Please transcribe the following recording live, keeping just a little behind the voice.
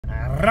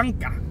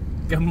Arranca.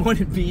 Good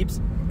morning, peeps.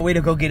 Way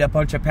to go get a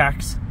bunch of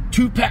packs.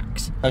 2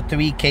 packs. A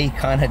 3K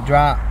kind of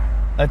drop.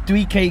 A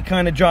 3K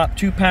kind of drop.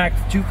 2 packs,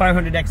 2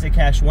 500 extra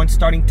cash. One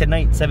starting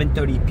tonight,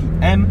 7:30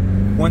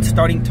 p.m. One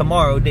starting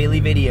tomorrow, daily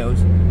videos.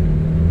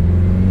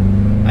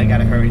 I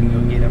gotta hurry and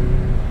go get them.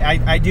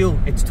 I do.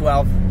 It's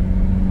 12.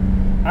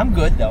 I'm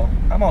good though.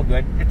 I'm all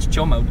good. It's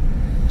chill mode.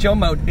 Chill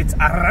mode. It's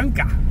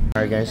Arranca.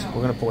 All right, guys.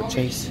 We're gonna pull a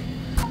chase.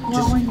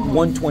 Just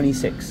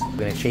 126. We're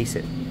gonna chase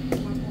it.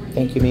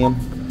 Thank you, ma'am.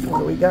 What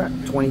do we got?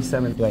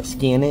 27. Do I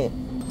scan it?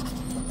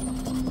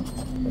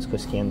 Let's go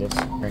scan this.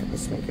 All right,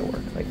 let's make it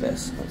work like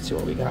this. Let's see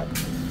what we got.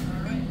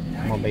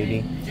 Come on,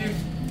 baby.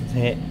 Let's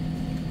hit.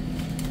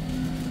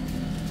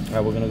 All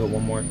right, we're gonna go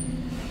one more.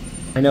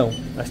 I know,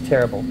 that's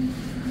terrible.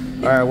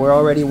 All right, we're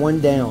already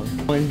 1 down.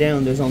 1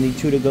 down, there's only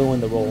 2 to go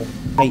in the roll.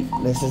 Tight,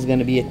 this is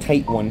gonna be a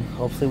tight one.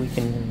 Hopefully we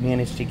can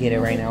manage to get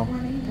it right now.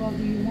 Well,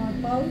 do you want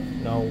both?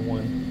 No,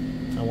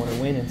 1. I wanna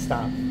win and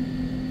stop.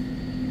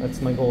 That's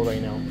my goal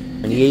right now.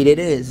 28 it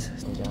is.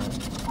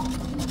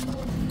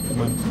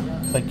 Come on,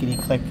 clickety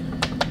click.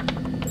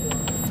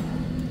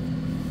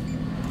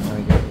 There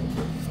we go.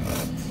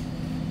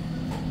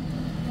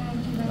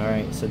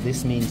 Alright, so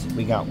this means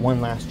we got one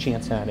last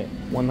chance at it.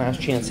 One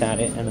last chance at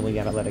it, and then we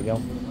gotta let it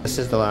go. This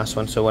is the last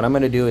one, so what I'm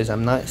gonna do is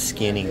I'm not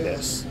scanning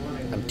this.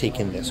 I'm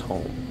taking this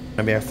home.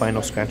 Gonna be our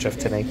final scratch off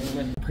today.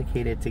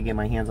 Complicated to get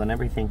my hands on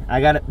everything.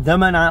 I got the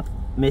Monop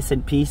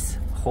missing piece,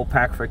 whole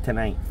pack for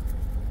tonight.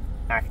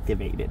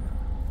 Activated.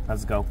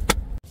 Let's go.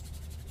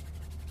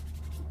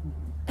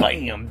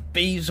 Bam!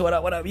 Bees, what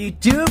up,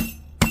 YouTube?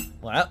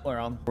 Well, we're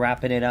on.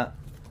 Wrapping it up.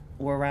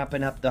 We're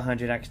wrapping up the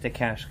 100 extra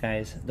cash,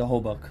 guys. The whole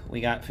book.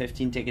 We got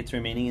 15 tickets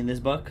remaining in this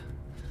book.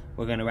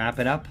 We're gonna wrap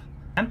it up.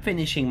 I'm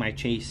finishing my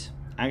chase.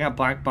 I got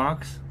black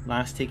box,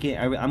 last ticket.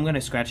 I'm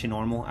gonna scratch it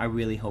normal. I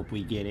really hope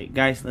we get it.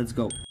 Guys, let's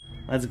go.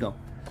 Let's go.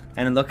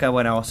 And look at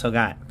what I also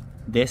got.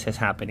 This is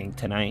happening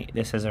tonight.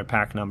 This is our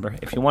pack number.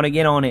 If you want to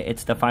get on it,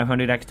 it's the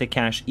 500 extra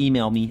cash.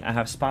 Email me. I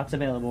have spots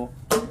available.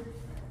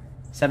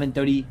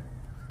 7:30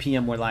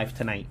 p.m. we're live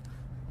tonight.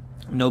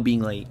 No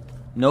being late.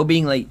 No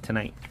being late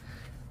tonight.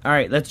 All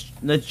right, let's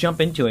jump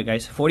into it,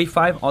 guys.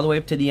 45 all the way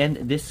up to the end.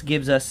 This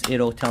gives us,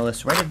 it'll tell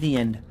us right at the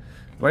end,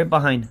 right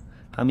behind,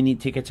 how many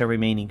tickets are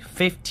remaining.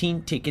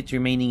 15 tickets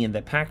remaining in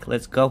the pack.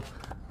 Let's go.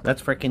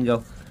 Let's freaking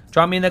go.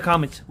 Drop me in the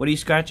comments. What are you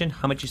scratching?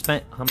 How much you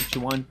spent? How much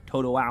you won?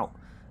 Total out.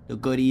 The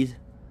goodies.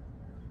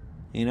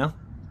 You know?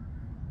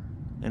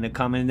 And the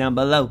comment down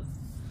below.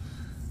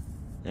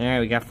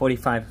 There, we got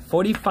 45.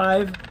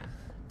 45.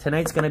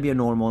 Tonight's going to be a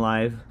normal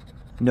live.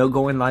 No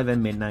going live at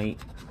midnight.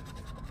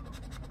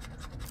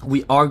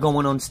 We are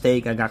going on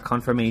stake. I got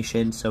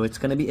confirmation, so it's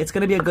gonna be a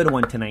good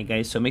one tonight,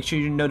 guys. So make sure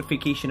your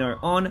notifications are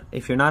on.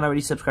 If you're not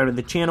already subscribed to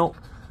the channel,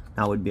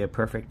 now would be a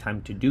perfect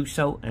time to do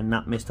so and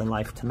not miss the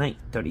live tonight.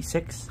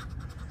 36,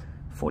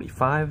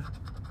 45.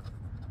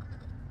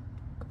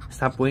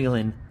 Stop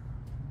wiggling.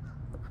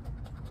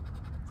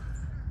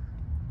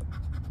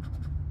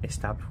 It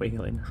stopped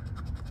wiggling.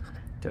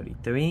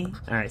 33.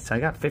 All right, so I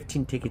got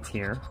 15 tickets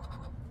here.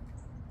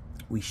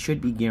 We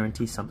should be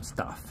guaranteed some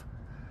stuff.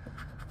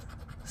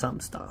 Some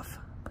stuff,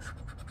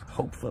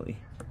 hopefully.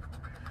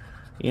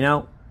 You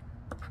know,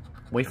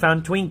 we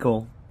found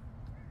Twinkle.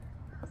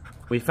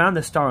 We found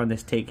the star on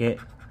this ticket.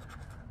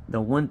 The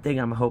one thing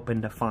I'm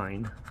hoping to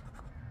find,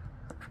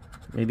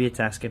 maybe it's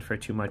asking for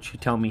too much. You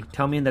tell me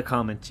in the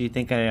comments. Do you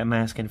think I am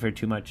asking for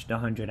too much? The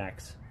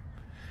 100x.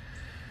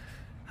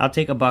 I'll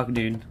take a buck,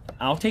 dude.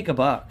 I'll take a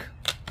buck.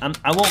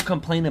 I won't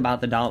complain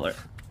about the dollar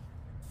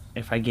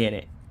if I get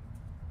it.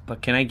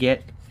 But can I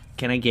get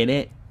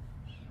it?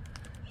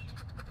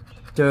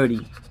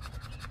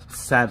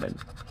 37,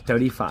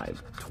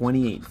 35,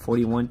 28,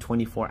 41,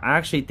 24. I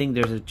actually think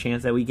there's a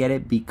chance that we get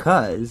it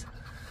because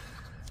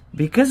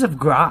of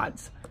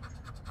Grods.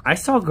 I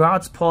saw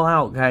Grods pull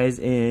out, guys,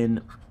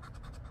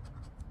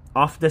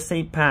 off the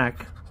same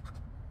pack,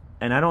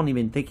 and I don't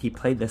even think he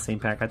played the same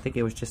pack. I think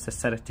it was just a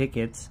set of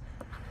tickets.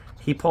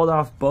 He pulled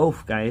off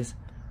both, guys.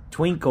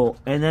 Twinkle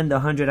and then the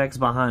 100x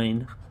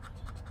behind.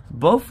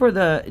 Both for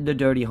the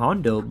Dirty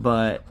Hondo,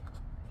 but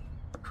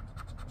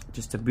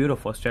just a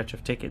beautiful stretch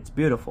of tickets.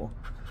 Beautiful.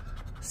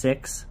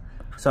 6.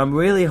 So I'm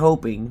really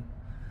hoping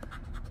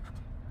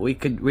we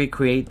could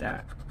recreate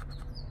that.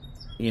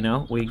 You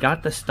know, we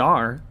got the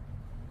star,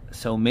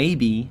 so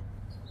maybe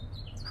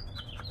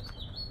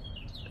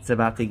it's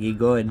about to get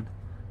good.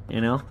 You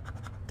know,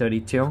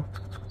 32.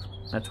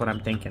 That's what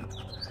I'm thinking.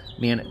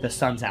 Man, the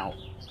sun's out.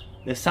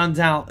 The sun's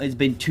out. It's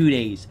been 2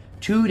 days.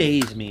 2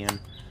 days, man.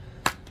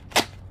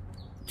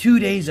 2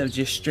 days of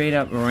just straight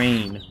up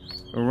rain.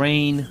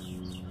 Rain.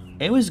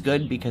 It was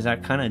good because I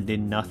kind of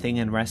did nothing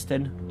and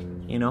rested.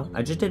 You know,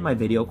 I just did my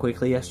video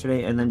quickly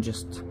yesterday and then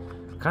just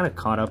kind of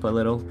caught up a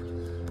little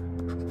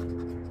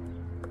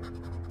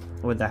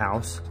with the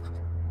house.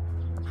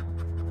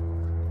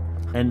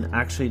 And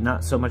actually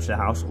not so much the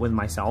house, with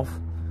myself.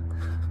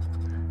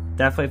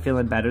 Definitely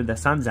feeling better. The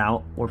sun's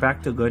out. We're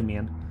back to good,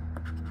 man.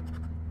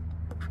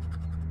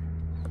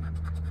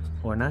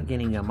 We're not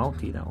getting a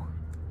multi though.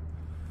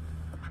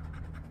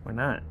 We're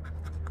not.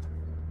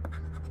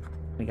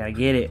 We gotta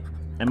get it.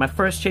 And my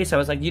first chase, I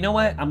was like, you know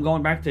what? I'm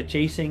going back to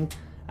chasing.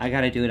 I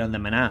gotta do it on the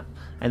Manap.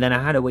 And then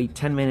I had to wait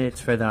 10 minutes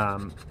for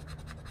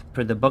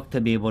the book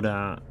to be able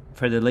to,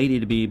 for the lady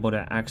to be able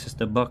to access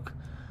the book.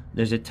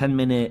 There's a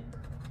 10-minute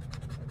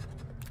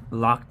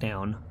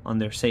lockdown on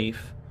their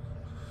safe.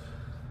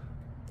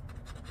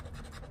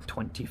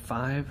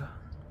 25.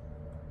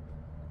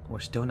 We're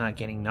still not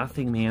getting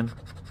nothing, man.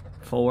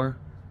 4.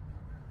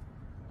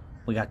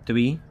 We got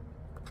 3.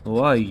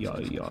 Oy,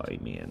 oy, oy,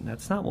 man.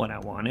 That's not what I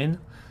wanted.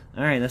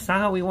 Alright, that's not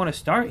how we want to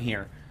start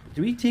here.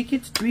 3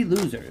 tickets, 3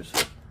 losers.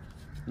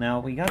 Now,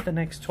 we got the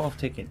next 12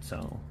 tickets,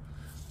 so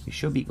we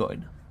should be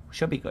good. We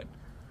should be good.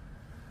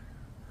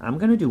 I'm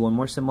going to do one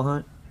more symbol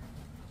hunt.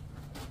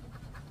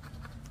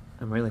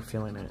 I'm really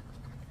feeling it.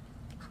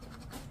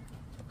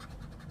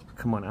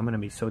 Come on, I'm going to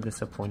be so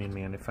disappointed,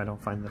 man, if I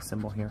don't find the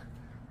symbol here.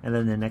 And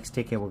then the next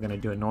ticket, we're going to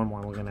do a normal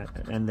one. We're going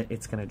to, and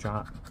it's going to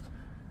drop.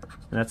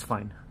 And that's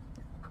fine.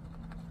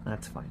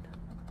 That's fine.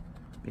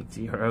 Big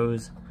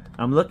zeros.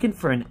 I'm looking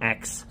for an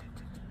X.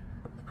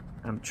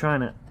 I'm trying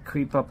to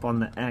creep up on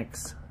the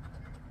X.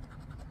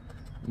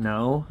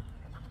 No.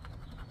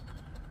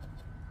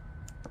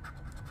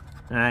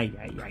 Ay,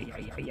 ay, ay,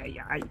 ay, ay, ay,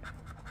 ay.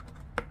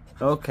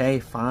 Okay,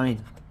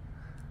 fine.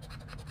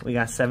 We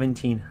got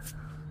 17.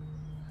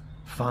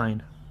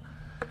 Fine.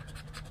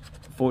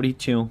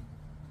 42.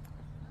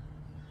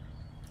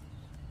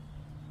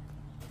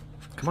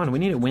 Come on, we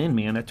need a win,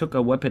 man. I took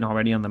a whooping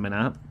already on the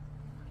Manap.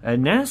 A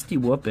nasty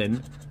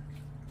whooping.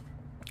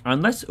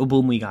 Unless, oh,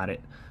 boom, we got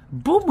it.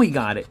 Boom, we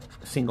got it.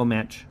 Single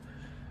match.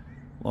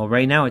 Well,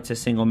 right now it's a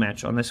single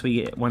match. Unless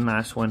we get one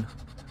last one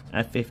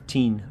at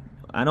 15.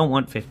 I don't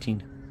want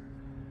 15.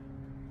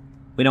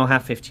 We don't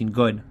have 15.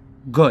 Good.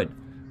 Good.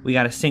 We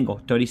got a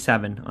single.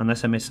 37.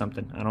 Unless I missed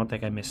something. I don't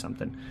think I missed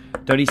something.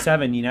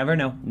 37. You never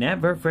know.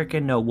 Never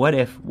freaking know. What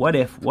if? What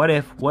if? What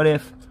if? What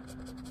if?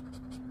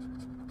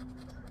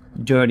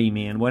 Dirty,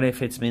 man. What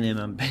if it's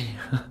minimum pay?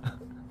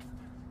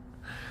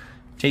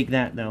 Take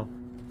that, though.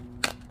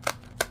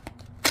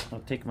 I'll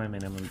take my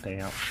minimum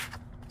payout.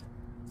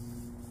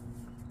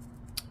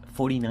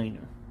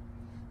 49er.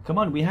 Come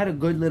on, we had a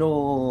good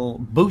little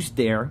boost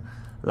there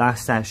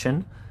last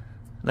session.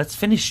 Let's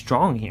finish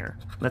strong here.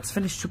 Let's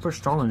finish super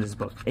strong in this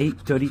book.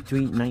 8,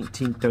 33,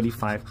 19,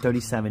 35,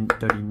 37,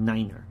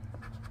 39er.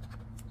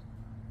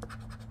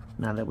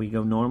 Now that we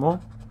go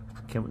normal,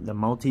 the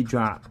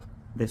multi-drop.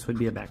 This would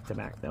be a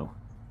back-to-back, though.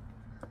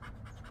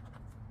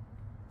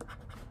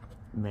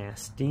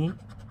 Nasty.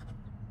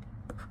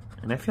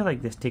 And I feel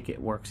like this ticket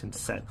works in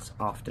sets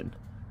often.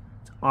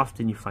 It's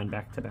often you find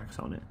back-to-backs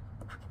on it.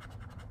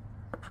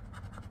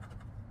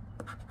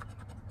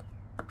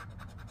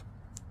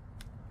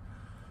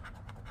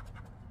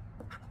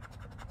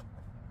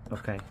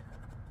 Okay.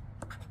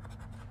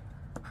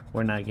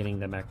 We're not getting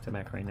the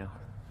back-to-back right now.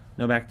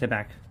 No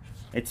back-to-back.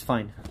 It's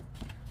fine.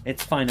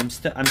 It's fine.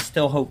 I'm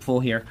still hopeful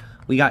here.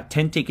 We got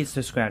 10 tickets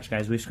to scratch,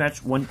 guys. We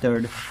scratched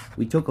 1/3.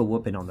 We took a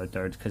whooping on the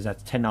third because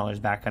that's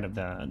 $10 back out of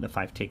the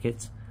 5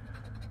 tickets.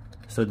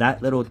 So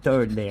that little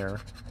third there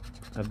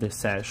of this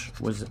sesh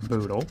was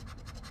brutal.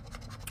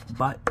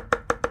 But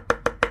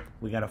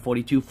we got a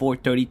 42, 4,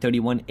 30,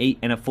 31, 8,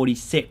 and a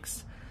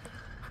 46.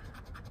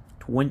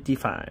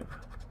 25.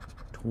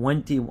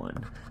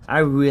 21. I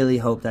really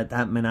hope that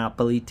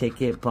Monopoly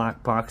ticket,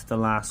 Black Box, the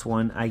last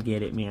one, I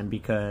get it, man,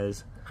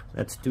 because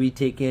that's 3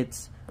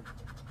 tickets.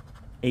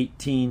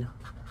 18.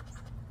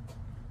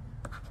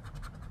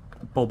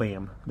 Boom,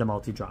 bam. The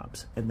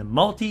multi-drops. And the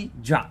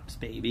multi-drops,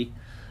 baby.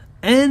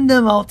 And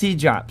the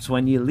multi-drops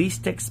when you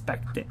least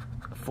expect it.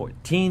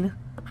 14.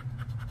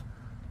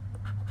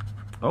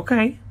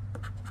 Okay.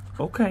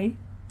 Okay.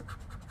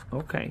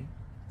 Okay.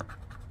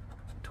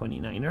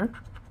 29er.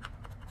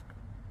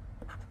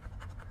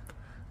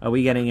 Are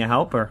we getting a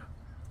helper?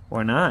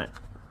 Or not?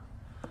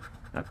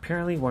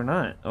 Apparently we're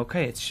not.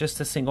 Okay, it's just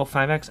a single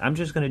 5X. I'm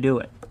just going to do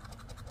it.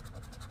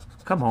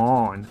 Come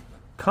on.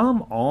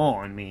 Come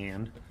on,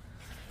 man.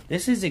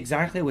 This is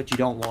exactly what you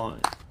don't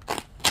want.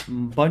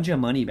 Bunch of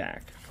money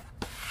back.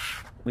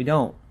 We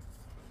don't.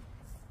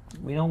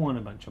 We don't want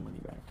a bunch of money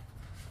back.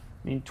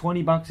 I mean,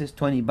 20 bucks is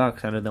 20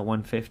 bucks out of the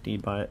 150,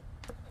 but,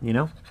 you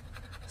know,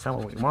 that's not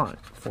what we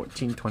want.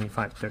 14,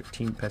 25,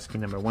 13, pesky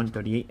number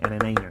 138, and a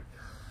 9er.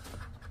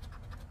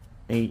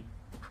 8,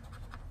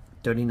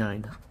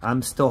 39.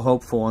 I'm still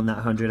hopeful on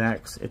that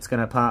 100X. It's going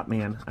to pop,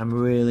 man. I'm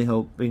really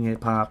hoping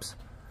it pops.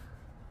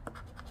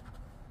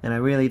 And I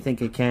really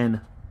think it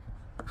can.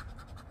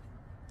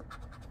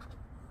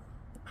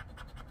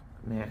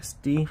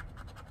 Nasty.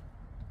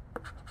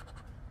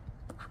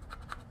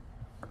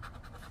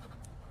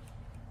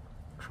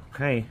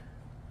 Okay.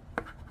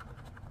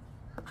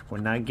 We're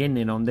not getting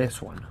it on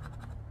this one.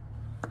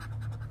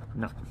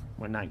 No,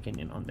 we're not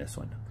getting it on this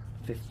one.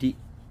 52.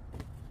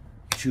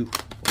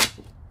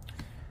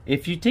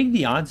 If you take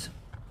the odds,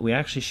 we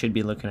actually should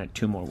be looking at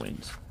 2 more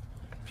wins.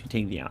 If you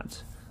take the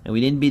odds. And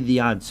we didn't beat the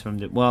odds from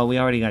the... Well, we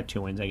already got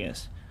 2 wins, I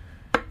guess.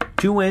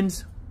 2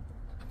 wins.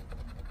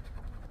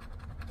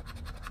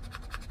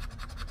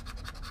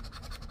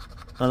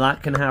 A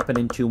lot can happen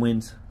in 2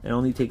 wins. It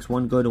only takes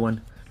one good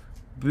one.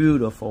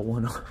 Beautiful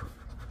one.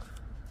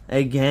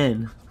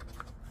 Again.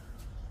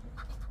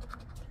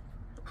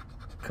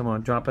 Come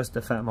on, drop us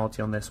the fat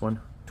multi on this one.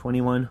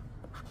 21.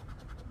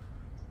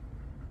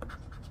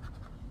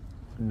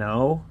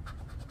 No.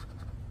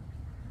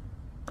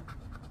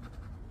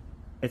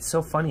 It's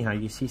so funny how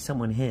you see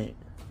someone hit.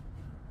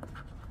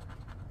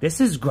 This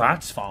is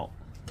Grot's fault.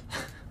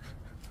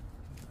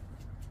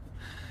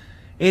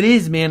 It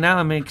is, man. Now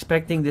I'm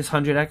expecting this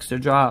 100x to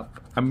drop.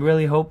 I'm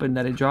really hoping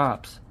that it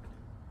drops.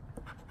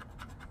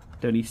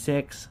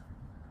 36.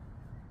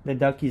 The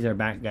duckies are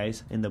back,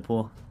 guys, in the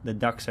pool. The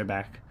ducks are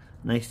back.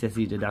 Nice to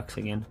see the ducks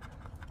again.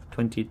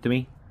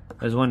 23.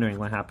 I was wondering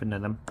what happened to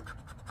them.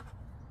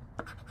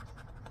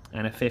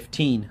 And a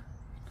 15.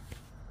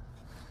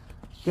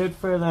 Good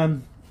for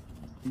them.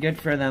 Good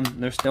for them.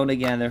 They're still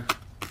together.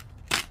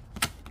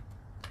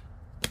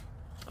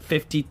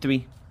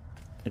 53.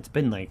 It's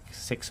been like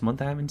 6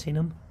 months I haven't seen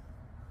them.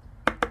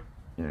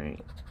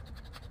 Alright.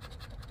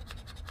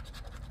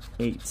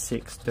 8,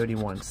 6,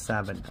 31,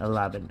 7,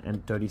 11,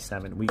 and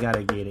 37. We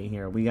gotta get it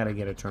here. We gotta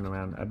get a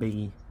turnaround. A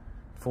biggie.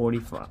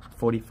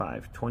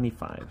 45,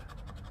 25.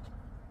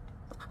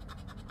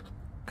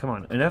 Come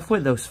on. Enough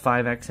with those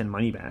 5x and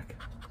money back.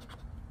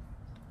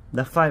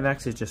 The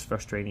 5x is just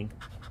frustrating.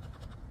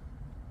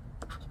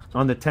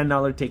 On the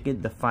 $10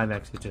 ticket, the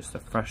 5x is just a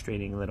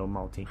frustrating little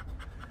multi.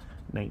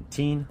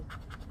 19.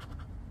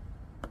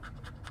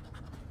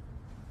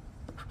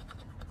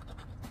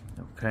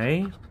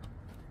 Okay.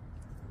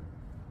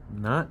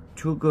 Not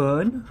too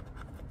good.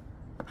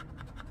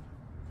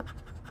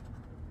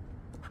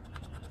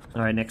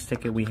 Alright, next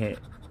ticket we hit.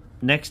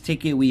 Next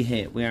ticket we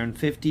hit. We are on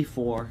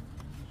 54.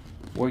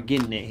 We're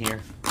getting it here.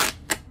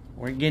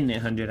 We're getting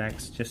it,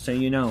 100x, just so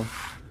you know.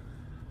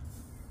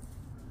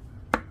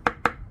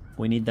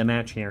 We need the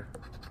match here.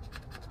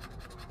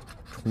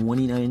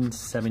 29,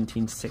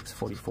 17, 6,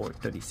 44,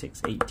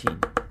 36, 18.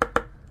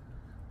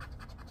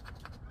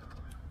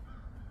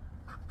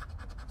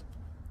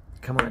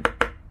 Come on.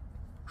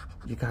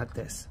 You got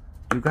this.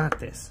 You got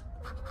this.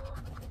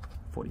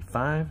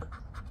 45.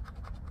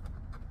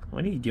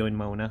 What are you doing,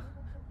 Mona?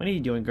 What are you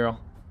doing, girl?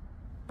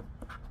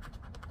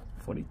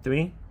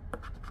 43.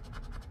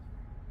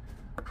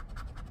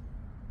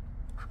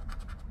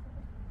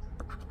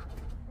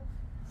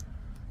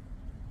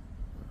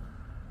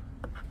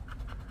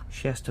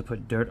 She has to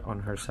put dirt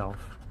on herself.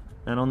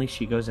 Not only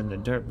she goes in the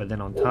dirt, but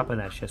then on top of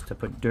that, she has to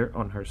put dirt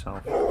on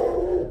herself.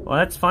 Well,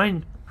 that's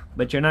fine,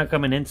 but you're not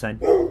coming inside.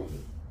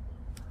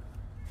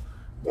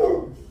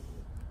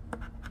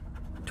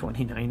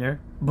 29er.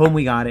 Boom,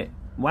 we got it.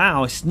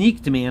 Wow,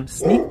 sneaked, man.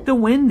 Sneaked the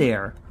win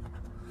there.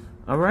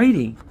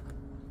 Alrighty.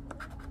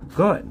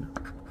 Good.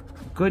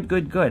 Good,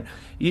 good, good.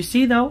 You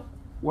see, though,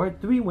 we're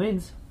at 3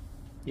 wins.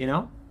 You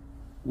know?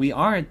 We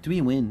are at 3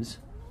 wins.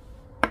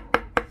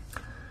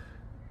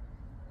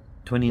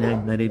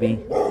 29, let it be.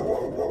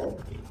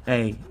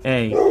 Hey,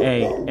 hey,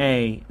 hey,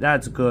 hey.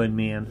 That's good,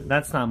 man.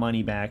 That's not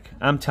money back.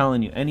 I'm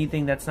telling you,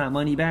 anything that's not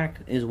money back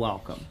is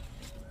welcome.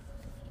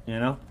 You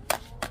know?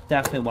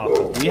 Definitely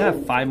welcome. We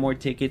have 5 more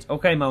tickets.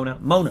 Okay, Mona.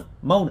 Mona.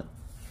 Mona.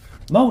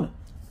 Mona.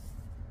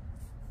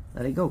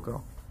 Let it go,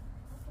 girl.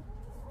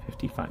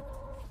 55.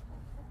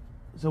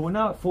 So we're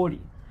now at 40.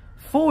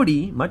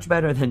 40, much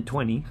better than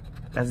 20.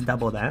 That's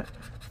double that.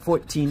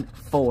 14,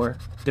 4,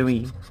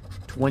 3,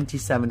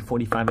 27,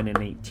 45, and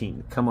an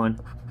 18. Come on.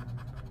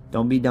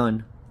 Don't be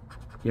done.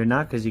 You're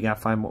not, because you got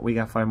 5 more. We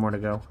got 5 more to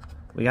go.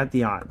 We got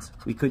the odds.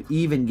 We could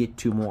even get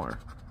 2 more.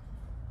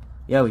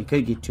 Yeah, we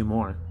could get 2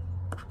 more.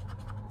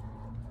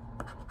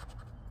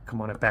 Come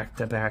on, a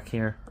back-to-back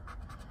here.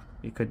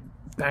 We could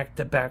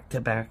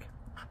back-to-back-to-back.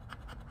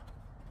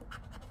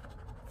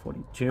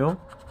 42.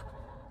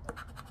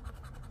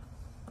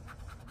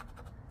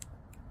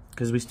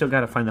 Because we still got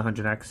to find the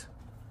 100x.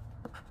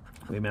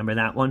 Remember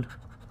that one?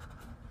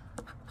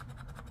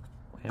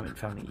 We haven't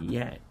found it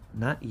yet.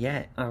 Not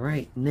yet.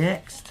 Alright,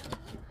 next.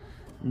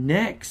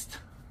 Next.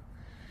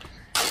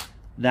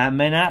 That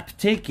Moneyback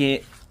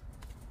ticket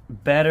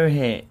better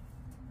hit.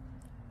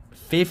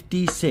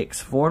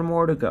 56. 4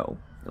 more to go.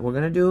 We're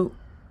going to do...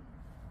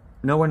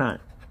 No, we're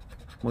not.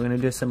 We're going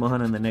to do a symbol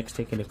hunt on the next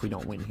ticket if we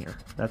don't win here.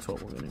 That's what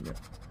we're going to do.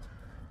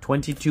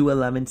 22,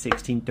 11,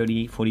 16,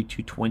 38,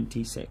 42,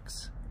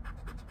 26.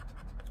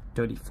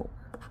 34.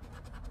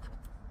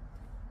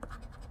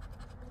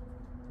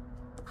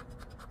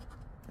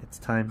 It's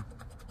time.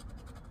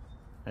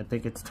 I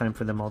think it's time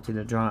for the multi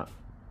to drop.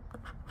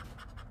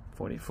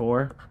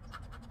 44.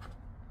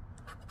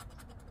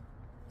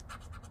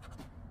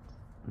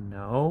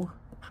 No.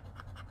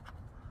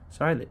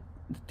 Sorry, the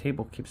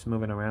table keeps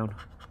moving around.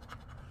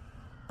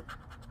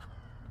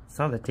 It's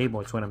not the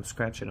table, it's what I'm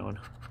scratching on.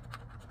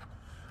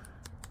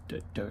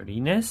 The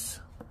dirtiness.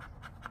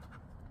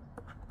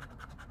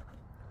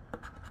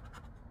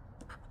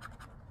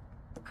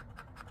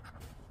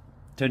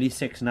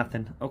 $36,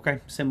 nothing.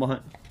 Okay, symbol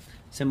hunt.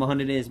 Symbol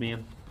hunt it is,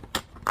 man.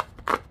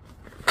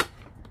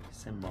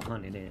 Symbol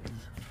hunt it is.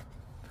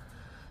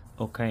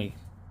 Okay,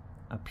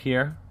 up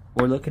here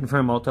We're looking for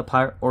a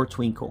multiplier or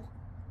twinkle.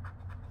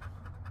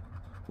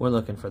 We're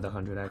looking for the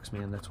 100x,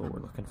 man. That's what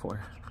we're looking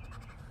for.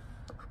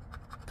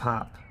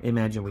 Pop.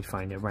 Imagine we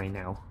find it right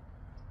now.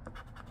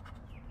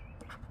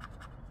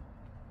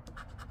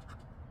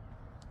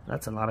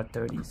 That's a lot of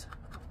 30s.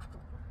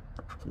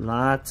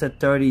 Lots of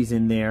 30s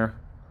in there.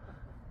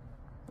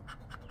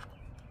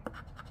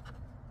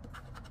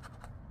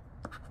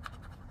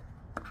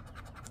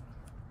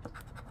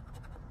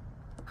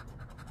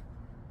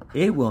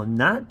 It will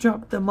not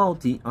drop the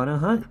multi on a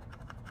hunt.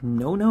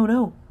 No, no,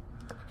 no.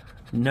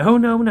 No,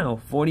 no, no.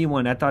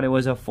 41. I thought it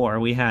was a 4.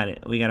 We had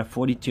it. We got a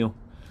 42.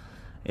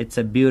 It's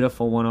a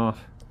beautiful one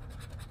off.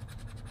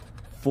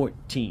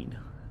 14.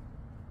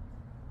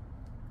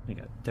 We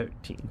got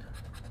 13.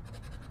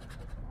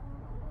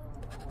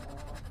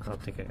 I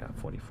don't think I got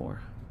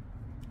 44.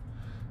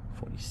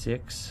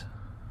 46.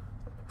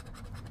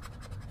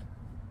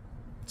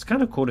 It's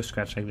kind of cool to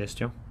scratch like this,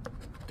 too.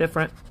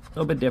 Different. A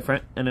little bit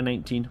different. And a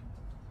 19.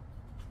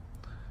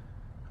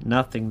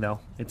 Nothing, though.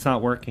 It's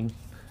not working.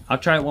 I'll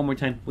try it one more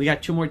time. We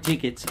got 2 more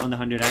tickets on the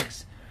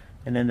 100x.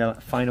 And then the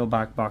final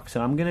back box.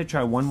 So I'm going to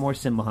try one more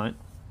symbol hunt.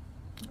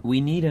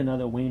 We need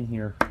another win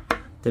here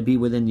to be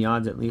within the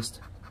odds at least.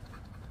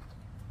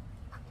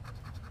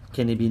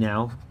 Can it be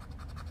now?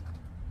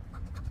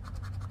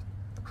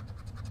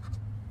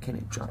 Can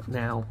it drop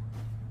now?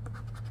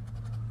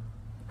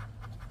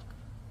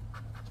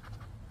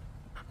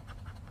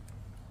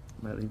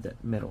 I'm going to leave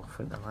that middle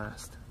for the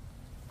last.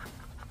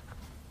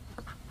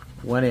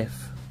 What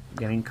if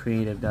getting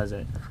creative does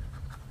it?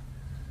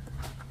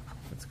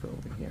 Let's go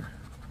over here.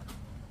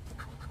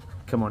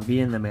 Come on, be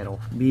in the middle.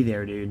 Be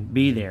there, dude.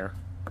 Be there.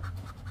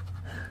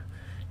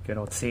 Good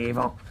old save.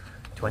 Oh,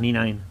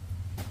 29.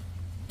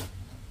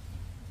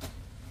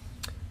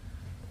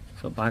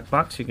 So black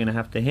box, you're going to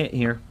have to hit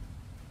here.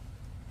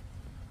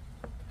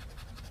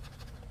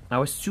 I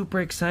was super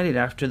excited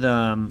after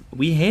the...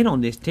 we hit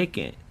on this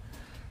ticket.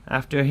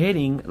 After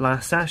hitting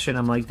last session,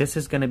 I'm like, this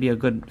is going to be a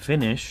good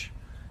finish.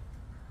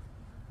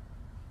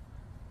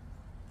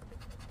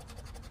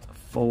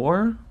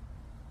 4.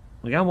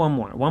 We got one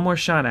more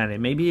shot at it.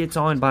 Maybe it's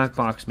all in black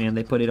box, man.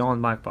 They put it all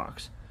in black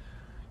box.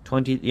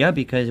 20. Yeah,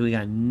 because we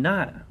got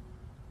nada.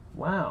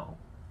 Wow.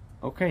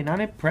 Okay, not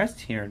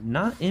impressed here.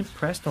 Not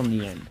impressed on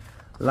the end.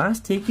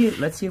 Last ticket.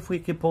 Let's see if we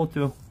can pull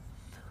through.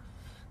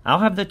 I'll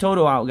have the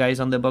total out, guys,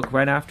 on the book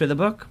right after the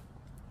book.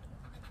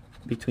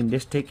 Between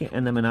this ticket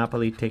and the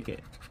Monopoly ticket.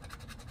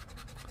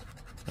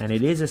 And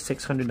it is a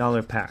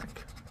 $600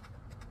 pack.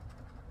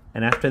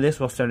 And after this,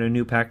 we'll start a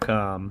new pack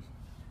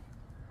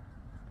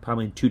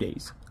probably in 2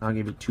 days. I'll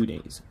give you 2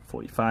 days.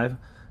 45.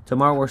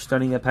 Tomorrow we're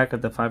starting a pack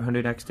of the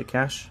 500 extra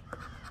cash.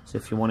 So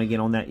if you want to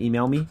get on that,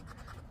 email me.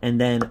 And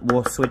then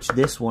we'll switch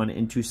this one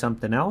into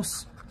something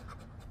else.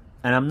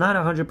 And I'm not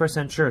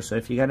 100% sure. So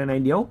if you got an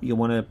idea, you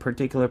want a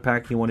particular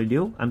pack you want to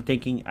do, I'm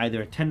thinking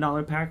either a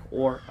 $10 pack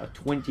or a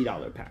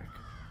 $20 pack.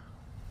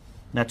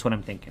 That's what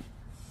I'm thinking.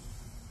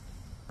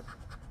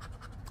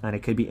 And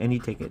it could be any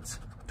tickets.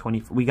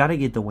 20. We got to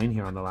get the win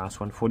here on the last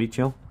one.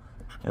 42.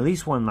 At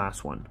least one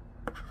last one.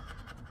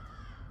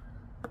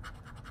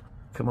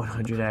 Come on,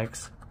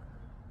 100x.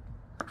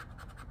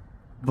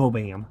 Bo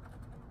bam.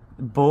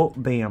 Bo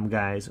bam,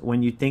 guys.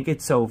 When you think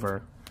it's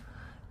over,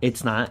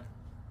 it's not.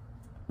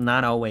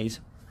 Not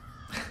always.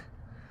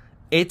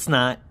 It's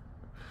not.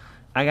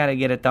 I gotta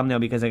get a thumbnail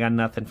because I got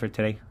nothing for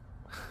today.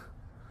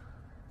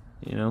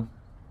 You know?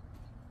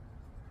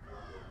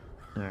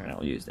 Alright,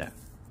 I'll use that.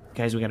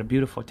 Guys, we got a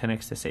beautiful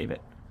 10x to save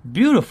it.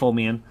 Beautiful,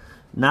 man.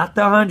 Not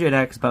the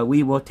 100x, but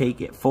we will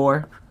take it.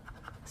 4,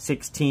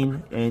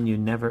 16, and you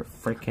never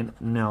freaking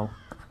know.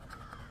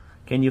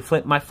 Can you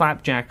flip my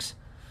flapjacks?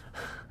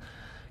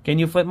 Can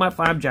you flip my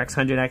flapjacks,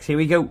 100x? Here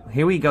we go.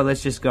 Here we go.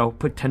 Let's just go.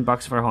 Put 10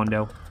 bucks for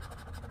Hondo.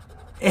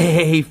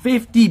 Hey,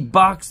 50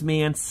 bucks,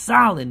 man.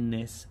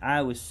 Solidness.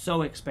 I was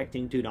so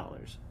expecting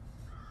 $2.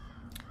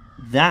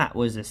 That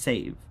was a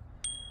save.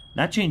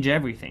 That changed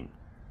everything.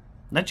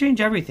 That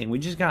changed everything. We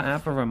just got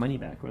half of our money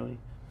back, really.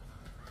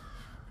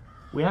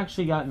 We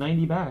actually got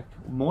 90 back.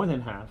 More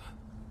than half.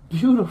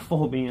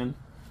 Beautiful, man.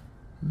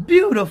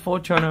 Beautiful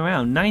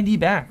turnaround. 90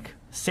 back.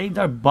 Saved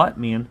our butt,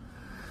 man.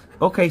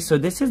 Okay, so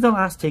this is the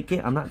last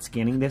ticket. I'm not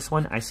scanning this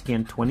one. I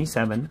scanned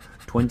 27,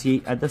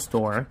 28 at the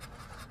store.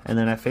 And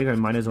then I figured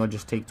might as well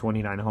just take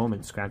 29 home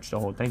and scratch the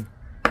whole thing.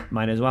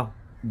 Might as well.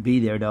 Be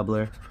there,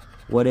 doubler.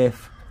 What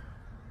if?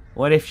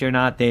 What if you're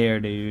not there,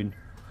 dude?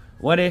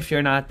 What if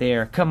you're not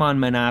there? Come on,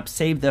 Monop.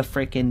 Save the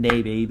freaking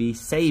day, baby.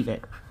 Save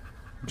it.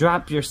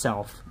 Drop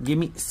yourself. Give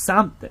me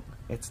something.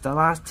 It's the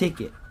last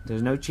ticket.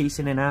 There's no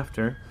chasing it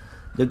after.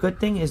 The good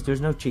thing is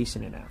there's no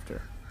chasing it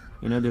after.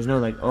 You know, there's no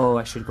like, oh,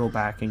 I should go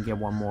back and get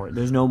one more.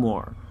 There's no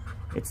more.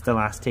 It's the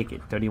last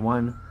ticket.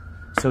 31.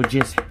 So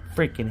just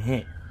freaking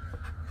hit.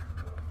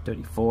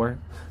 34.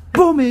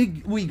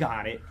 Boom! We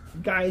got it.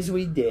 Guys,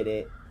 we did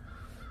it.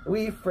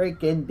 We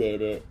freaking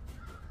did it.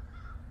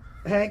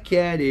 Heck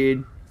yeah,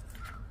 dude.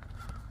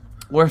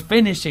 We're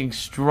finishing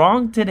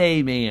strong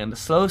today, man.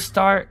 Slow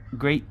start,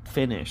 great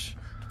finish.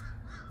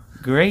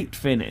 Great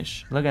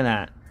finish. Look at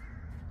that.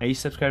 Are you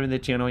subscribed to the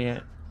channel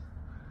yet?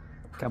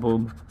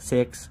 Kaboom.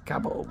 6.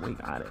 Kaboom. We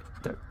got it.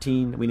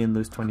 13. We didn't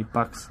lose 20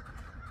 bucks.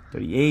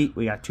 38.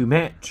 We got 2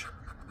 match.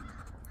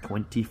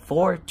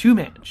 24. 2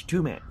 match.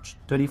 2 match.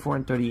 34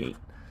 and 38.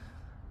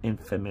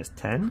 Infamous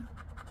 10.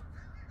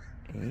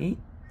 8.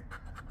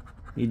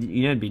 You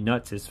know it'd be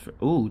nuts is for,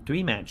 ooh,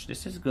 3 match.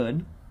 This is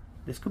good.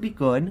 This could be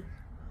good.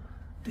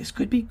 This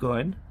could be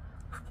good.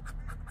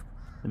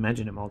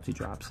 Imagine it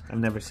multi-drops. I've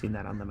never seen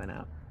that on the men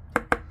out.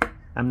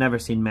 I've never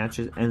seen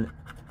matches and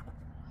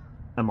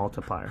a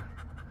multiplier.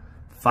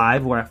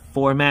 5, we're at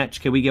 4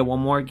 match. Can we get one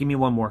more? Give me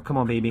one more. Come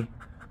on, baby.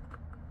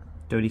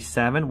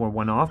 37, we're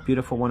 1 off.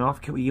 Beautiful 1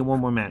 off. Can we get one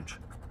more match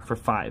for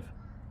 5?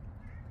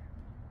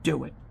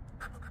 Do it.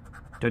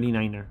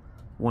 39er,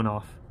 1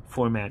 off.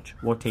 4 match.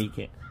 We'll take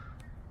it.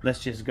 Let's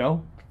just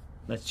go.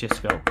 Let's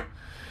just go.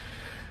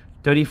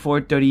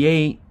 34,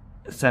 38,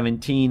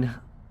 17.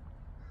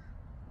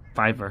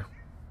 5er.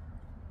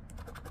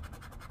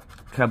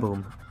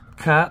 Kaboom.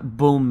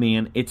 Kaboom,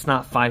 man. It's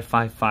not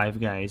 555,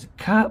 guys.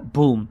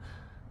 Kaboom.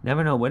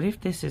 Never know. What if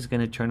this is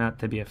going to turn out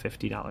to be a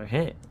 $50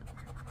 hit?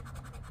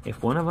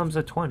 If one of them's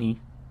a 20.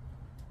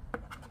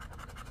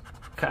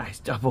 Guys,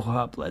 double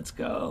up. Let's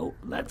go.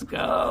 Let's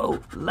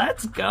go.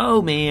 Let's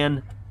go,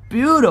 man.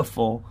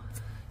 Beautiful.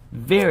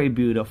 Very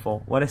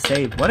beautiful. What a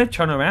save. What a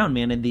turnaround,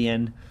 man, in the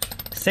end.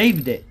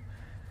 Saved it.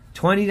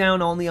 20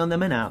 down only on the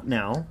men out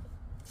now.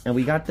 And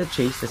we got the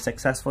chase, the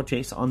successful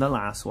chase on the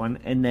last one.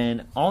 And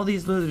then all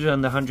these losers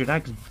on the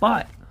 100x.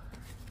 But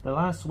the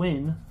last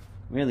win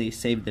really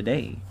saved the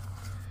day.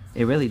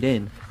 It really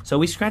did. So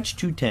we scratched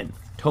 210.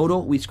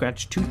 Total, we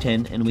scratched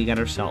 210. And we got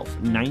ourselves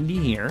 90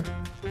 here.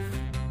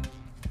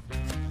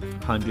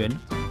 100.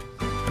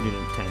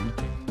 110.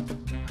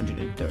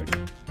 130.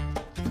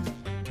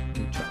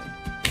 We tried.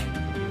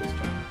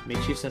 Make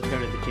sure you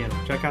subscribe to the channel.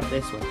 Check out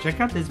this one. Check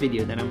out this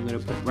video that I'm going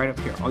to put right up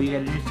here. All you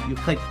got to do is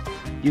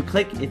you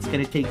click, it's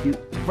going to take you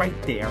right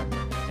there,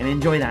 and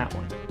enjoy that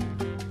one.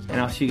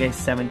 And I'll see you guys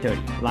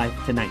 7:30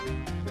 live tonight.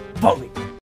 Volley!